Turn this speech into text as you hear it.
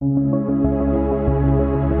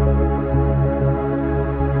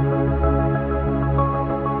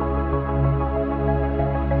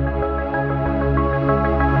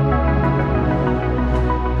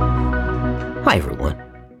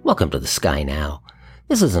Welcome to the Sky Now.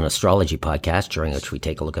 This is an astrology podcast during which we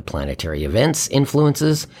take a look at planetary events,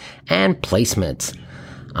 influences, and placements.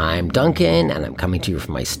 I'm Duncan, and I'm coming to you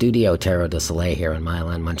from my studio, Tarot du Soleil, here in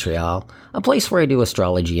Milan, Montreal, a place where I do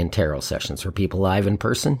astrology and tarot sessions for people live in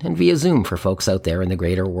person and via Zoom for folks out there in the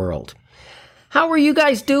greater world. How are you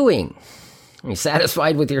guys doing? Are you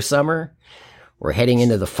satisfied with your summer? We're heading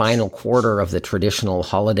into the final quarter of the traditional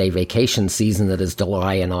holiday vacation season that is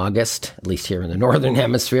July and August, at least here in the Northern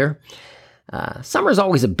Hemisphere. Summer's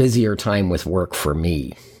always a busier time with work for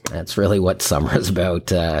me. That's really what summer is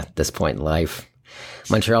about at this point in life.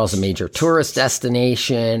 Montreal is a major tourist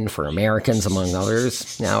destination for Americans, among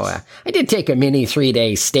others. Now, I did take a mini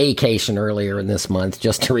 3-day staycation earlier in this month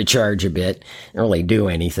just to recharge a bit. Didn't really do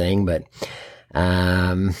anything, but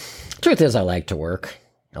truth is I like to work.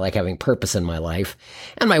 I like having purpose in my life,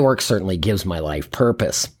 and my work certainly gives my life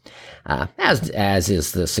purpose. As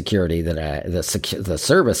is the security that the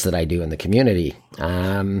service that I do in the community.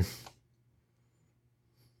 I'm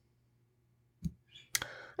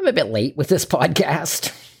a bit late with this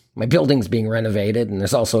podcast. My building's being renovated, and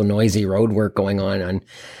there's also noisy road work going on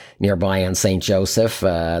nearby on St. Joseph.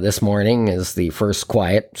 This morning is the first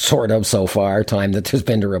quiet, sort of so far, time that there's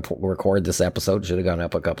been to record this episode. Should have gone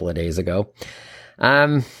up a couple of days ago.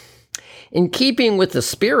 In keeping with the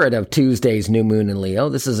spirit of Tuesday's new moon in Leo,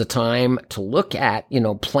 this is a time to look at,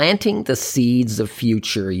 planting the seeds of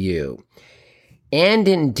future you. And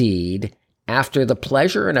indeed, after the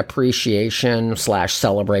pleasure and appreciation /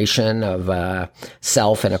 celebration of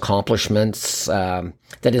self and accomplishments that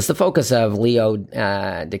is the focus of Leo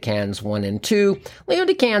Decans 1 and 2, Leo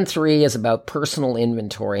Decan 3 is about personal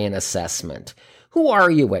inventory and assessment. Who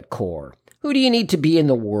are you at core? Who do you need to be in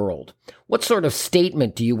the world? What sort of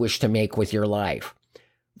statement do you wish to make with your life?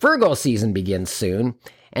 Virgo season begins soon,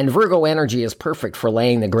 and Virgo energy is perfect for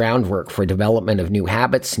laying the groundwork for development of new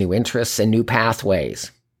habits, new interests, and new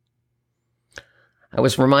pathways. I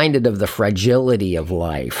was reminded of the fragility of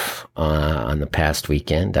life on the past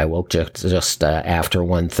weekend. I woke just after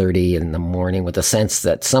 1:30 in the morning with a sense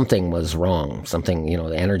that something was wrong. Something,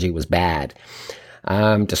 the energy was bad.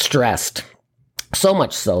 Distressed. So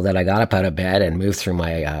much so that I got up out of bed and moved through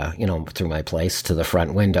my, through my place to the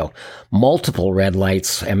front window. Multiple red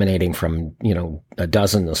lights emanating from, a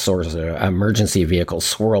dozen sorts of emergency vehicles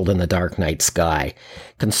swirled in the dark night sky.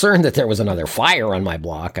 Concerned that there was another fire on my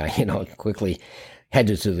block, I, quickly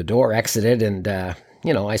headed to the door, exited, and,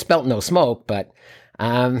 I smelt no smoke, but,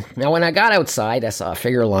 now when I got outside, I saw a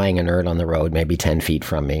figure lying inert on the road, maybe 10 feet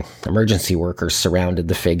from me. Emergency workers surrounded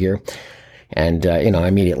the figure. And,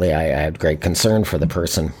 immediately I had great concern for the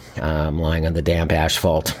person lying on the damp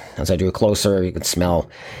asphalt. As I drew closer, you could smell,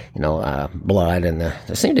 blood, and there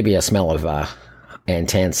seemed to be a smell of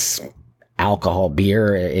intense alcohol,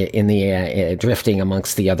 beer in the drifting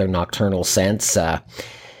amongst the other nocturnal scents.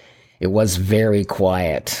 It was very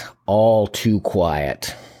quiet, all too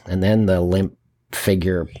quiet. And then the limp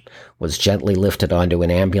figure was gently lifted onto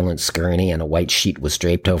an ambulance gurney, and a white sheet was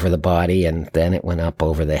draped over the body, and then it went up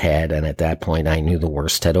over the head. And at that point, I knew the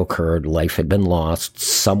worst had occurred. Life had been lost.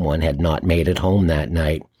 Someone had not made it home that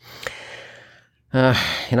night.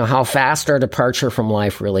 How fast our departure from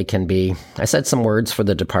life really can be. I said some words for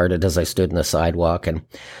the departed as I stood in the sidewalk and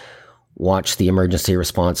watched the emergency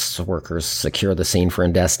response workers secure the scene for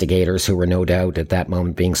investigators who were no doubt at that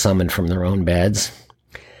moment being summoned from their own beds.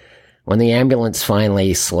 When the ambulance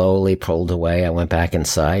finally slowly pulled away, I went back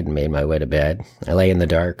inside and made my way to bed. I lay in the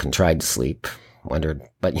dark and tried to sleep. Wondering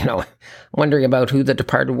about who the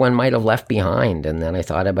departed one might have left behind. And then I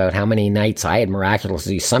thought about how many nights I had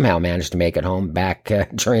miraculously somehow managed to make it home back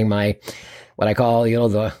during my, what I call,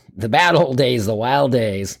 the bad old days, the wild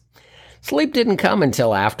days. Sleep didn't come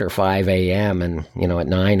until after 5 a.m. And, at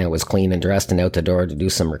 9 I was clean and dressed and out the door to do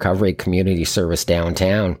some recovery community service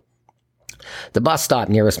downtown. The bus stop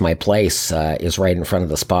nearest my place is right in front of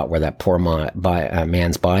the spot where that poor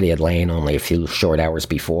man's body had lain only a few short hours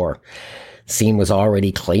before. The scene was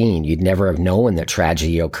already clean. You'd never have known that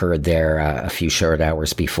tragedy occurred there a few short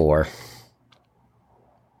hours before.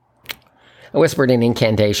 I whispered an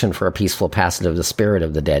incantation for a peaceful passage of the spirit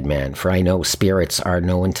of the dead man, for I know spirits are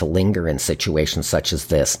known to linger in situations such as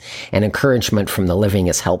this, and encouragement from the living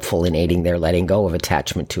is helpful in aiding their letting go of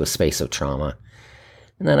attachment to a space of trauma.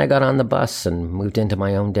 And then I got on the bus and moved into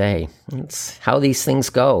my own day. It's how these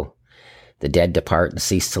things go. The dead depart and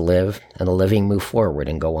cease to live, and the living move forward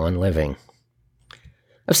and go on living.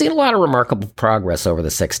 I've seen a lot of remarkable progress over the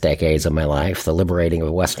 6 decades of my life, the liberating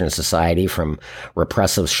of Western society from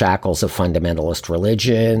repressive shackles of fundamentalist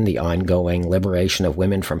religion, the ongoing liberation of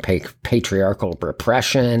women from patriarchal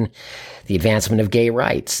repression, the advancement of gay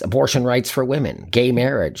rights, abortion rights for women, gay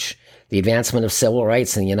marriage, the advancement of civil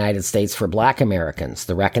rights in the United States for Black Americans,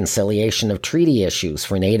 the reconciliation of treaty issues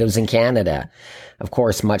for natives in Canada. Of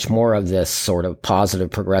course, much more of this sort of positive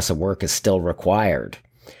progressive work is still required.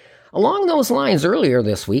 Along those lines, earlier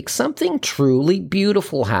this week, something truly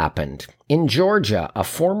beautiful happened. In Georgia, a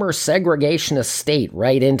former segregationist state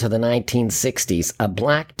right into the 1960s, a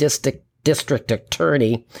Black district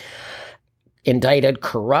attorney indicted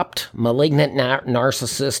corrupt, malignant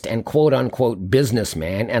narcissist and quote-unquote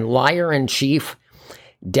businessman and liar-in-chief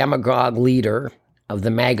demagogue leader of the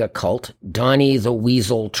MAGA cult, Donnie the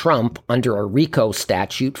Weasel Trump, under a RICO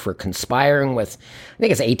statute for conspiring with, I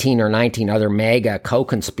think it's 18 or 19 other MAGA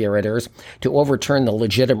co-conspirators to overturn the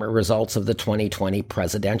legitimate results of the 2020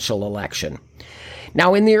 presidential election.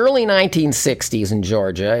 Now, in the early 1960s in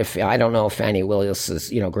Georgia, I don't know if Fannie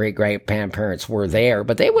Willis's, great-great-grandparents were there,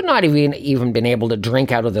 but they would not have even been able to drink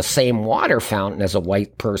out of the same water fountain as a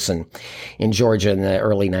white person in Georgia in the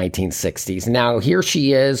early 1960s. Now, here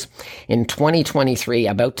she is in 2023,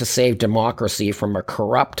 about to save democracy from a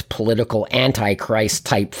corrupt political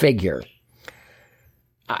antichrist-type figure.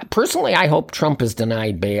 Personally, I hope Trump is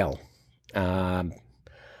denied bail.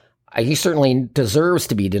 He certainly deserves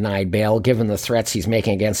to be denied bail, given the threats he's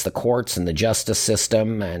making against the courts and the justice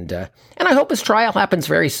system, and I hope his trial happens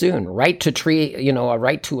very soon. A right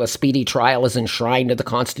to a speedy trial is enshrined in the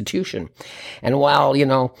Constitution. And while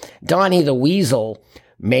Donnie the Weasel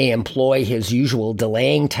may employ his usual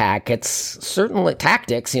delaying tactics,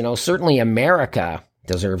 certainly America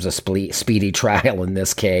deserves a speedy trial in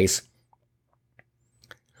this case.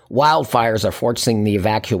 Wildfires are forcing the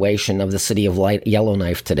evacuation of the city of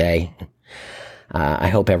Yellowknife today. I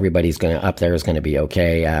hope everybody's up there is going to be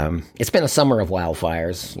okay. It's been a summer of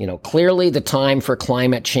wildfires. Clearly the time for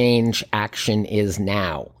climate change action is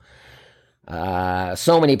now.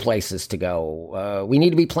 So many places to go. We need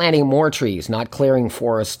to be planting more trees, not clearing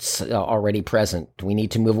forests already present. We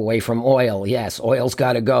need to move away from oil. Yes, oil's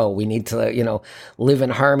got to go. We need to, live in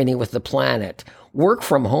harmony with the planet. Work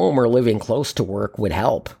from home or living close to work would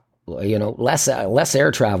help. Less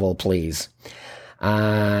air travel, please.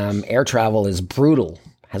 Air travel is brutal,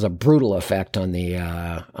 has a brutal effect on the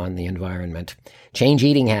environment. Change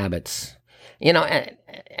eating habits.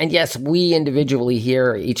 And yes, we individually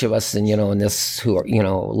here, each of us, and in this who are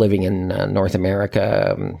living in North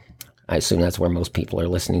America, I assume that's where most people are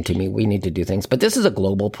listening to me. We need to do things, but this is a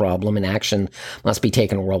global problem, and action must be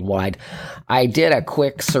taken worldwide. I did a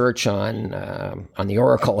quick search on the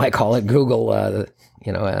Oracle, I call it Google,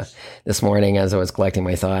 this morning as I was collecting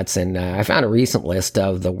my thoughts, and I found a recent list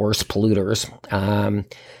of the worst polluters.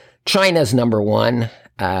 China's number one,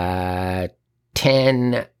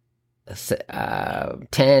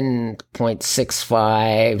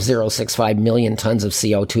 10.65065 million tons of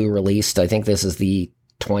CO2 released. I think this is the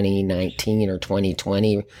 2019 or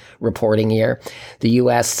 2020 reporting year. The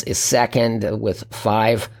U.S. is second with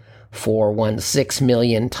 5.416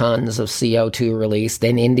 million tons of CO2 released.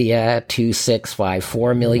 Then India,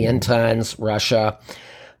 2.654 million tons. Russia,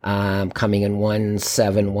 coming in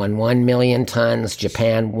 1.711 million tons.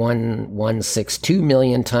 Japan, 1.162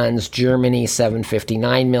 million tons. Germany,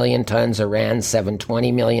 759 million tons. Iran,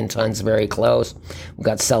 720 million tons, very close. We've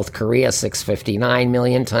got South Korea, 659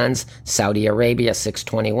 million tons. Saudi Arabia,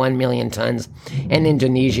 621 million tons. And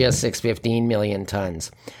Indonesia, 615 million tons.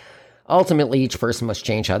 Ultimately, each person must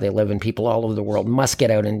change how they live, and people all over the world must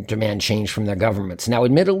get out and demand change from their governments. Now,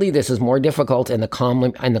 admittedly, this is more difficult in the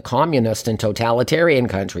communist and totalitarian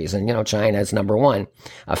countries, and China is number one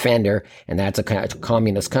offender, and that's a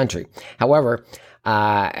communist country. However,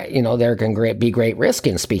 there can be great risk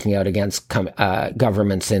in speaking out against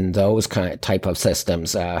governments in those type of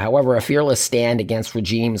systems. However, a fearless stand against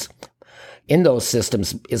regimes in those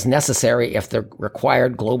systems is necessary if the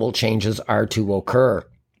required global changes are to occur.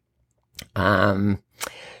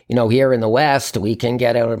 Here in the West, we can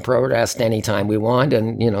get out and protest anytime we want,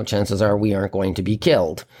 and, chances are we aren't going to be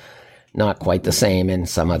killed. Not quite the same in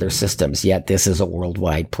some other systems, yet this is a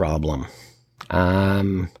worldwide problem.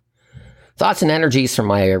 Thoughts and energies from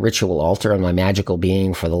my ritual altar and my magical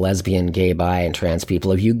being for the lesbian, gay, bi, and trans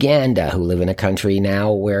people of Uganda who live in a country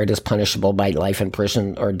now where it is punishable by life in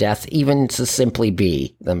prison or death even to simply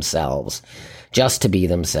be themselves, just to be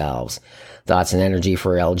themselves. Thoughts and energy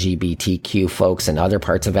for LGBTQ folks in other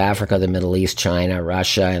parts of Africa, the Middle East, China,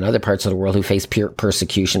 Russia, and other parts of the world who face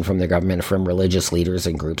persecution from their government, from religious leaders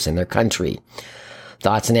and groups in their country.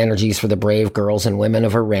 Thoughts and energies for the brave girls and women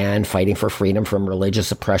of Iran fighting for freedom from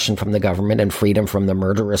religious oppression from the government and freedom from the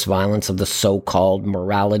murderous violence of the so-called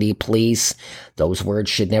morality police. Those words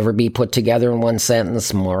should never be put together in one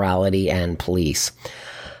sentence, morality and police.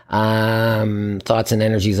 Thoughts and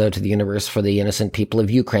energies out to the universe for the innocent people of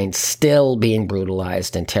Ukraine still being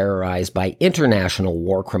brutalized and terrorized by international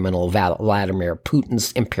war criminal Vladimir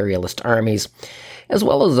Putin's imperialist armies, as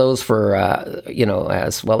well as those for,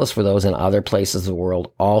 as well as for those in other places of the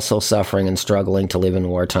world also suffering and struggling to live in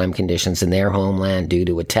wartime conditions in their homeland due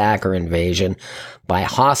to attack or invasion by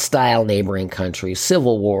hostile neighboring countries,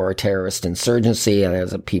 civil war, terrorist insurgency, and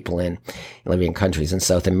there's people living in countries in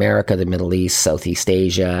South America, the Middle East, Southeast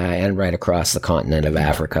Asia, and right across the continent of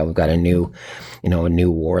Africa. We've got a new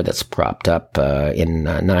war that's propped up in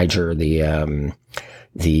Niger,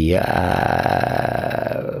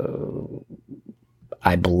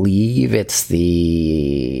 I believe it's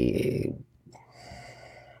the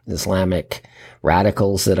Islamic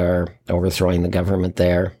radicals that are overthrowing the government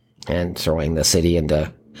there and throwing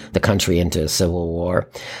the country into civil war.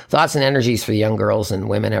 Thoughts and energies for young girls and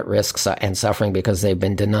women at risk and suffering because they've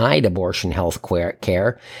been denied abortion health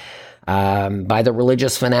care by the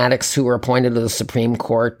religious fanatics who were appointed to the Supreme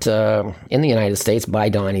Court in the United States by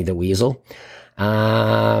Donnie the Weasel.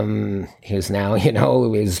 Who's now,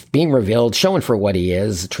 is being revealed, shown for what he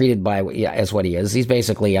is, treated as what he is. He's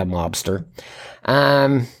basically a mobster.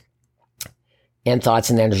 And thoughts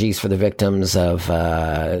and energies for the victims of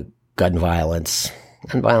gun violence.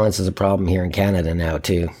 Gun violence is a problem here in Canada now,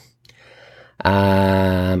 too.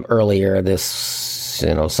 Earlier this,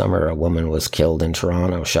 summer, a woman was killed in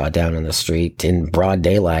Toronto, shot down in the street in broad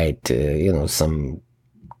daylight. Some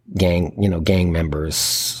gang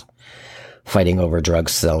members fighting over drug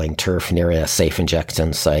selling turf near a safe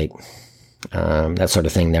injection site. That sort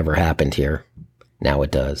of thing never happened here. Now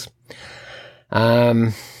it does.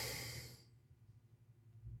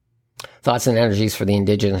 Thoughts and energies for the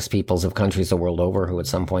indigenous peoples of countries the world over who at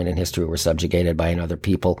some point in history were subjugated by another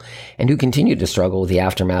people and who continue to struggle with the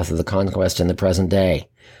aftermath of the conquest in the present day.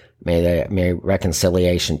 May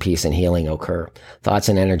reconciliation, peace, and healing occur. Thoughts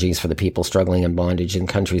and energies for the people struggling in bondage in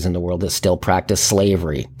countries in the world that still practice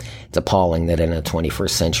slavery. It's appalling that in a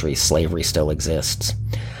 21st century, slavery still exists.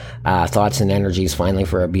 Thoughts and energies finally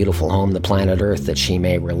for a beautiful home, the planet Earth, that she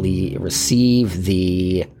may receive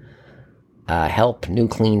the help, new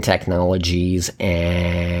clean technologies,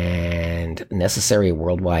 and necessary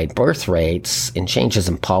worldwide birth rates and changes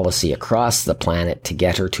in policy across the planet to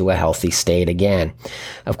get her to a healthy state again.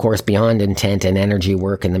 Of course, beyond intent and energy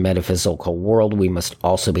work in the metaphysical world, we must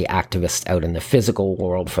also be activists out in the physical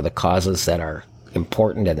world for the causes that are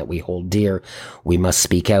important and that we hold dear. We must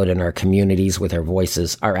speak out in our communities with our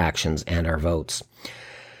voices, our actions, and our votes.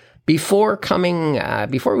 Before we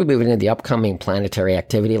move into the upcoming planetary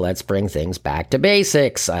activity, let's bring things back to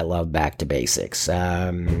basics. I love back to basics.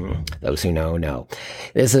 Those who know.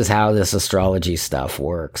 This is how this astrology stuff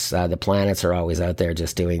works. The planets are always out there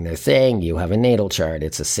just doing their thing. You have a natal chart.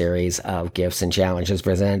 It's a series of gifts and challenges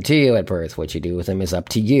presented to you at birth. What you do with them is up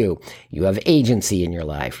to you. You have agency in your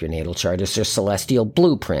life. Your natal chart is your celestial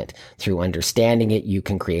blueprint. Through understanding it, you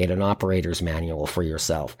can create an operator's manual for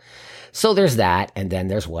yourself. So there's that, and then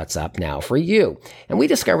there's what's up now for you. And we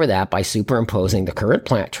discover that by superimposing the current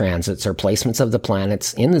planet transits or placements of the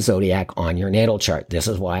planets in the zodiac on your natal chart. This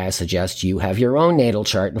is why I suggest you have your own natal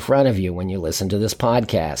chart in front of you when you listen to this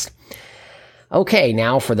podcast. Okay,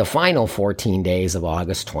 now for the final 14 days of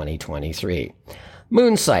August 2023.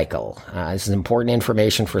 Moon cycle. This is important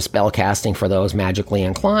information for spell casting for those magically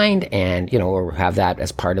inclined and, or have that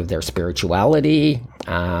as part of their spirituality.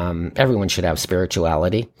 Everyone should have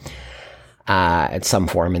spirituality at some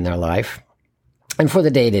form in their life. And for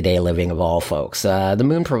the day-to-day living of all folks. The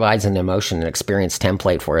moon provides an emotion and experience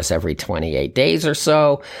template for us every 28 days or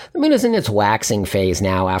so. The moon is in its waxing phase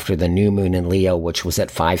now after the new moon in Leo, which was at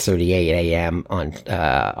 5:38 a.m. on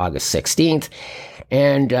August 16th.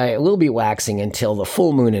 And it will be waxing until the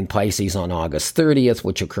full moon in Pisces on August 30th,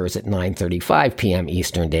 which occurs at 9:35 p.m.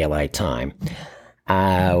 Eastern Daylight Time.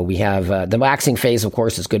 We have the waxing phase, of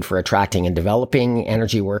course, is good for attracting and developing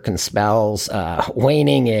energy work and spells.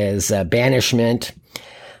 Waning is banishment.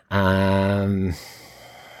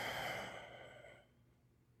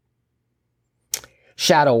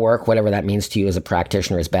 Shadow work, whatever that means to you as a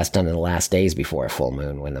practitioner, is best done in the last days before a full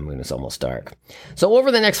moon when the moon is almost dark. So over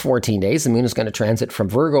the next 14 days, the moon is going to transit from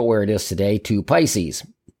Virgo, where it is today, to Pisces.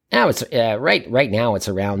 Now it's right now it's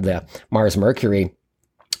around the Mars-Mercury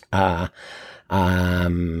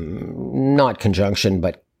not conjunction,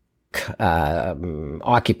 but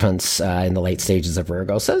occupants in the late stages of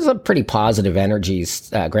Virgo. So there's a pretty positive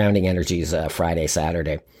energies, grounding energies, Friday,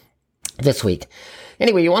 Saturday this week.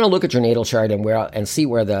 Anyway, you want to look at your natal chart and see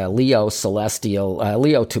where the Leo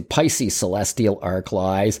to Pisces celestial arc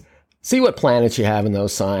lies. See what planets you have in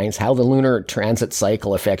those signs. How the lunar transit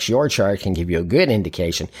cycle affects your chart can give you a good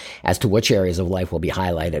indication as to which areas of life will be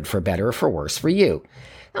highlighted for better or for worse for you.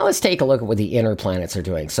 Now let's take a look at what the inner planets are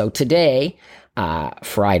doing. So today,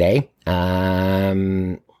 Friday,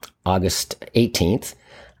 August 18th,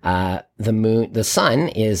 the sun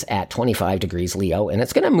is at 25 degrees Leo, and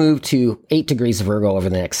it's going to move to 8 degrees Virgo over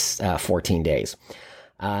the next 14 days.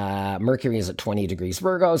 Mercury is at 20 degrees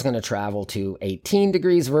Virgo, is going to travel to 18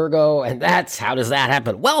 degrees Virgo, and how does that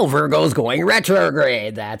happen? Well, Virgo's going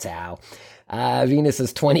retrograde, that's how. Venus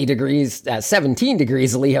is 17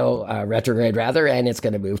 degrees Leo, retrograde rather, and it's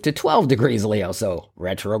going to move to 12 degrees Leo, so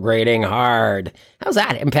retrograding hard. How's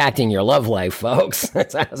that impacting your love life, folks?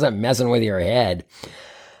 How's that messing with your head?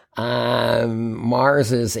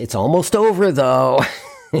 Mars it's almost over though.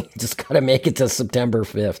 You just got to make it to September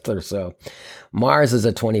 5th or so. Mars is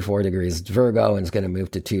at 24 degrees Virgo and is going to move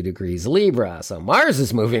to 2 degrees Libra. So Mars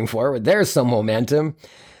is moving forward. There's some momentum.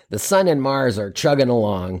 The sun and Mars are chugging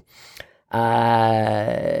along. Take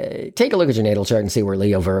a look at your natal chart and see where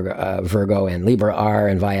Leo, Virgo, and Libra are,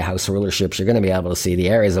 and via house rulerships, you're going to be able to see the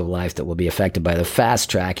areas of life that will be affected by the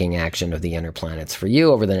fast-tracking action of the inner planets for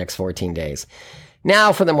you over the next 14 days.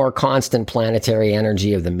 Now for the more constant planetary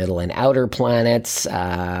energy of the middle and outer planets,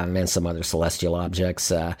 and some other celestial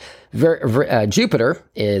objects. Jupiter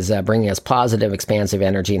is bringing us positive, expansive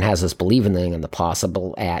energy and has us believing in the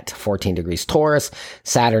possible at 14 degrees Taurus.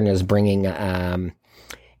 Saturn is bringing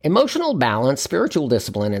emotional balance, spiritual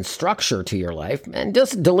discipline, and structure to your life, and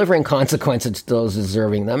just delivering consequences to those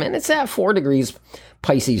deserving them. And it's at 4 degrees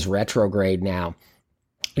Pisces retrograde now.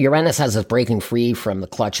 Uranus has us breaking free from the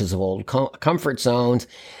clutches of old comfort zones,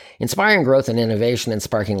 inspiring growth and innovation and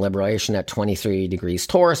sparking liberation at 23 degrees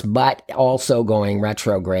Taurus, but also going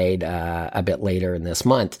retrograde a bit later in this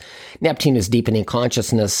month. Neptune is deepening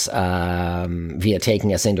consciousness via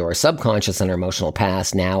taking us into our subconscious and our emotional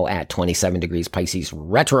past, now at 27 degrees Pisces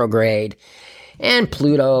retrograde. And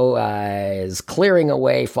Pluto is clearing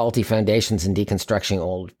away faulty foundations and deconstructing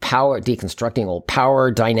old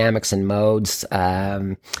power dynamics and modes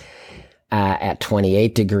at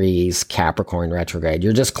 28 degrees Capricorn retrograde.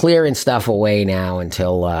 You're just clearing stuff away now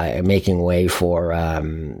until making way for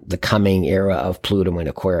the coming era of Pluto in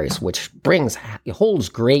Aquarius, which holds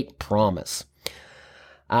great promise.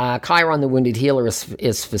 Chiron, the wounded healer,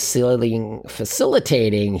 is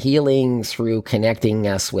facilitating healing through connecting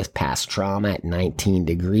us with past trauma at 19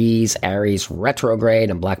 degrees. Aries retrograde,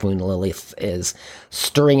 and Black Moon Lilith is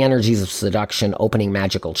stirring energies of seduction, opening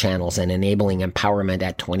magical channels, and enabling empowerment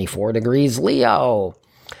at 24 degrees Leo.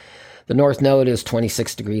 The North Node is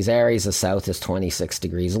 26 degrees Aries. The South is 26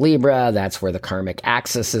 degrees Libra. That's where the karmic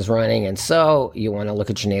axis is running. And so you want to look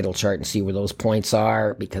at your natal chart and see where those points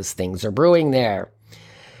are, because things are brewing there.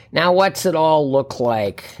 Now, what's it all look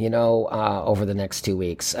like, over the next 2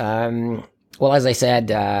 weeks? Well, as I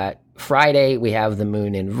said, Friday, we have the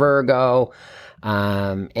moon in Virgo,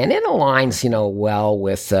 and it aligns, well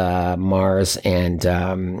with Mars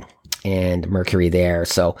and Mercury there.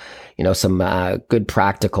 So, some good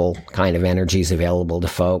practical kind of energies available to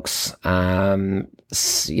folks. Tomorrow,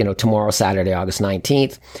 Saturday, August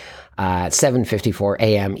 19th. At 7:54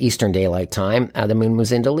 a.m. Eastern Daylight Time, the moon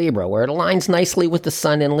moves into Libra, where it aligns nicely with the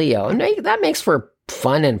sun in Leo. And that makes for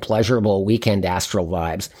fun and pleasurable weekend astral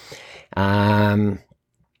vibes.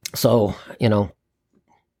 So,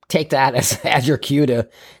 take that as your cue to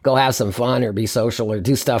go have some fun or be social or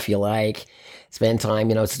do stuff you like. Spend time,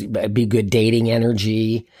 be good dating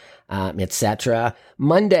energy, etc.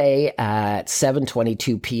 Monday at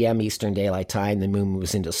 7:22 p.m. Eastern Daylight Time, the moon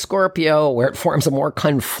moves into Scorpio, where it forms a more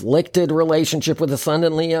conflicted relationship with the sun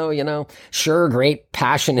in Leo, Sure, great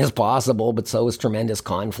passion is possible, but so is tremendous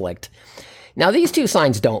conflict. Now, these two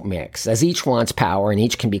signs don't mix, as each wants power and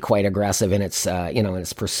each can be quite aggressive in its, in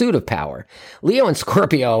its pursuit of power. Leo and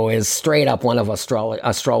Scorpio is straight up one of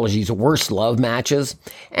astrology's worst love matches,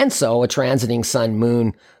 and so a transiting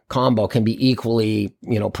sun-moon combo can be equally,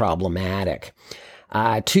 problematic.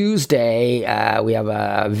 Tuesday, we have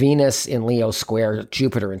a Venus in Leo square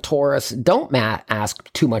Jupiter in Taurus. Don't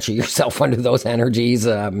ask too much of yourself under those energies.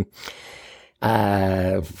 Really.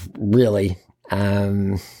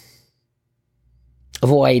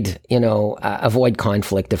 Avoid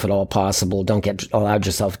conflict if at all possible. Don't allow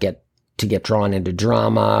yourself to get drawn into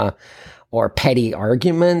drama or petty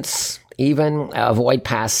arguments even. Avoid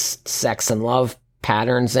past sex and love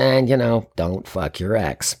patterns, and, don't fuck your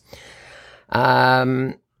ex.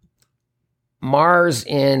 Mars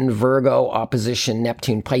in Virgo, opposition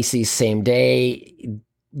Neptune, Pisces, same day.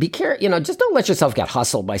 Be careful, just don't let yourself get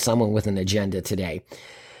hustled by someone with an agenda today.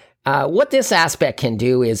 What this aspect can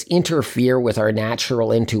do is interfere with our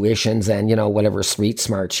natural intuitions and, whatever street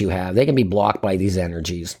smarts you have. They can be blocked by these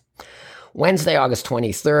energies. Wednesday, August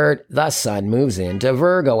 23rd, the sun moves into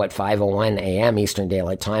Virgo at 5:01 a.m. Eastern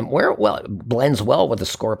Daylight Time, where it blends well with the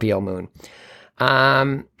Scorpio moon.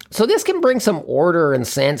 So this can bring some order and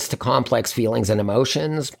sense to complex feelings and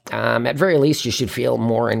emotions. At very least, you should feel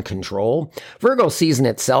more in control. Virgo season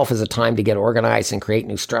itself is a time to get organized and create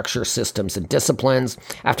new structure, systems, and disciplines.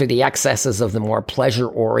 After the excesses of the more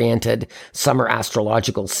pleasure-oriented summer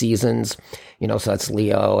astrological seasons, so that's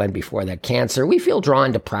Leo, and before that Cancer, we feel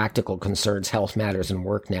drawn to practical concerns, health matters, and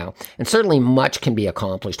work now. And certainly much can be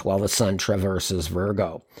accomplished while the sun traverses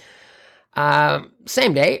Virgo.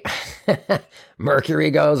 Same day,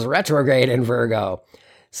 Mercury goes retrograde in Virgo.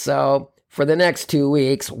 So for the next 2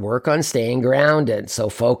 weeks, work on staying grounded so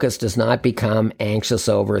focus does not become anxious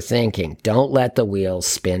overthinking. Don't let the wheels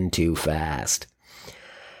spin too fast.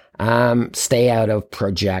 Stay out of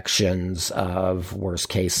projections of worst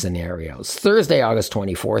case scenarios. Thursday, August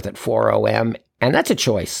 24th at 4 a.m. And that's a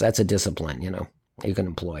choice. That's a discipline, you can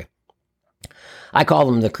employ. I call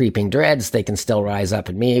them the creeping dreads. They can still rise up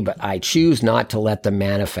in me, but I choose not to let them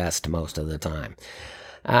manifest most of the time.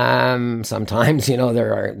 Sometimes,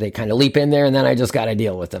 they kind of leap in there and then I just got to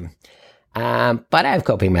deal with them. But I have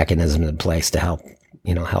coping mechanisms in place to help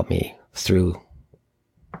me through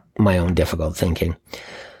my own difficult thinking.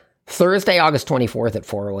 Thursday, August 24th at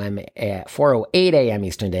 4:08 a.m.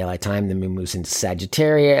 Eastern Daylight Time, the moon moves into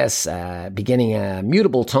Sagittarius, beginning a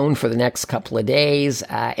mutable tone for the next couple of days.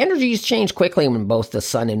 Energies change quickly when both the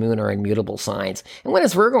sun and moon are in mutable signs. And when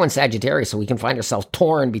it's Virgo and Sagittarius, so we can find ourselves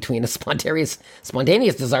torn between a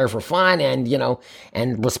spontaneous desire for fun and,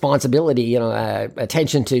 and responsibility,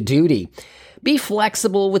 attention to duty. Be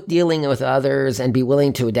flexible with dealing with others and be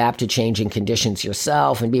willing to adapt to changing conditions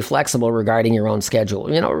yourself and be flexible regarding your own schedule.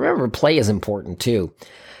 Remember, play is important too.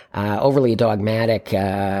 Overly dogmatic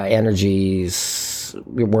work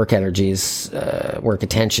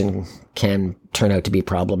attention can turn out to be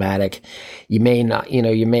problematic. You may not,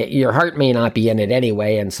 your heart may not be in it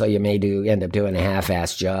anyway, and so you may end up doing a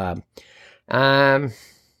half-assed job.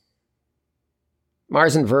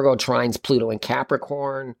 Mars in Virgo trines Pluto in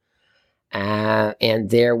Capricorn. And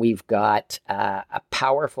there we've got a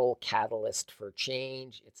powerful catalyst for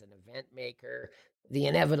change. It's an event maker. The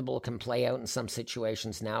inevitable can play out in some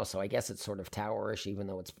situations now, so I guess it's sort of towerish, even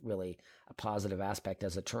though it's really a positive aspect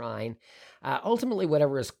as a trine. Ultimately,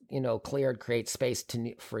 whatever is cleared creates space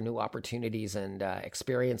for new opportunities and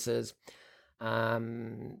experiences.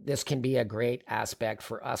 This can be a great aspect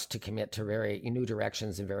for us to commit to very new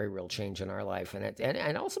directions and very real change in our life, and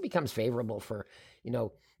it also becomes favorable for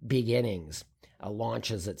beginnings,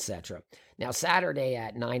 launches, etc. Now, Saturday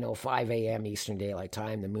at 9:05 a.m. Eastern Daylight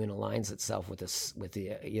Time, the moon aligns itself with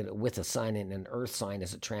the sun in an earth sign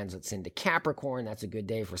as it transits into Capricorn. That's a good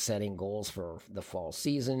day for setting goals for the fall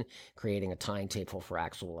season, creating a timetable for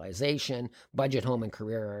actualization. Budget, home, and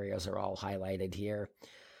career areas are all highlighted here.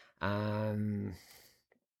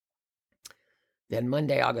 Then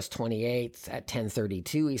Monday, August 28th at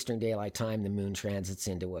 10:32 Eastern Daylight Time, the moon transits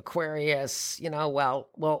into Aquarius.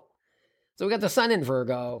 So we got the sun in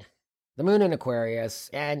Virgo, the moon in Aquarius,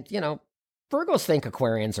 and, Virgos think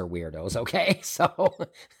Aquarians are weirdos, okay? So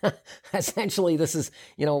essentially this is,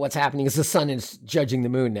 what's happening is the sun is judging the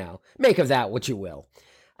moon now. Make of that what you will.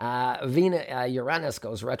 Uranus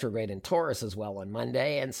goes retrograde in Taurus as well on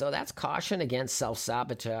Monday, and so that's caution against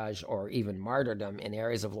self-sabotage or even martyrdom in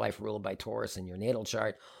areas of life ruled by Taurus in your natal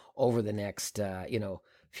chart over the next,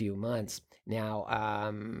 few months.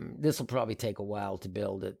 Now, this will probably take a while to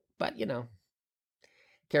build it, but,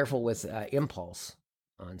 careful with impulse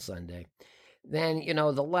on Sunday. Then,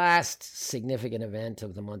 the last significant event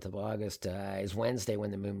of the month of August is Wednesday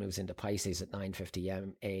when the moon moves into Pisces at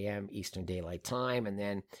 9:50 a.m. Eastern Daylight Time. And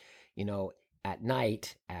then, at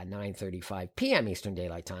night at 9:35 p.m. Eastern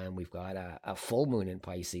Daylight Time, we've got a full moon in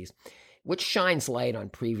Pisces, which shines light on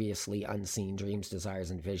previously unseen dreams,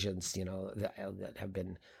 desires, and visions, that have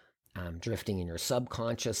been drifting in your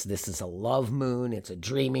subconscious. This is a love moon. It's a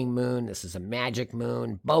dreaming moon. This is a magic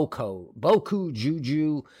moon. Boku,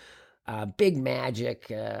 juju. Big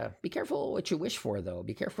magic. Be careful what you wish for, though.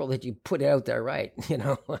 Be careful that you put it out there right.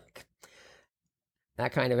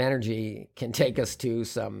 That kind of energy can take us to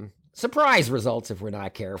some surprise results if we're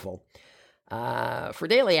not careful. For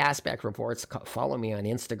daily aspect reports, follow me on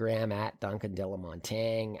Instagram at Duncan de la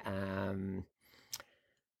Montagne.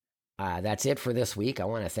 That's it for this week. I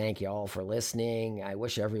want to thank you all for listening. I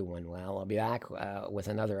wish everyone well. I'll be back with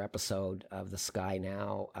another episode of The Sky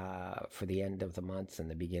Now for the end of the month and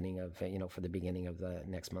the beginning of, for the beginning of the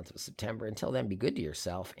next month of September. Until then, be good to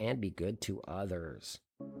yourself and be good to others.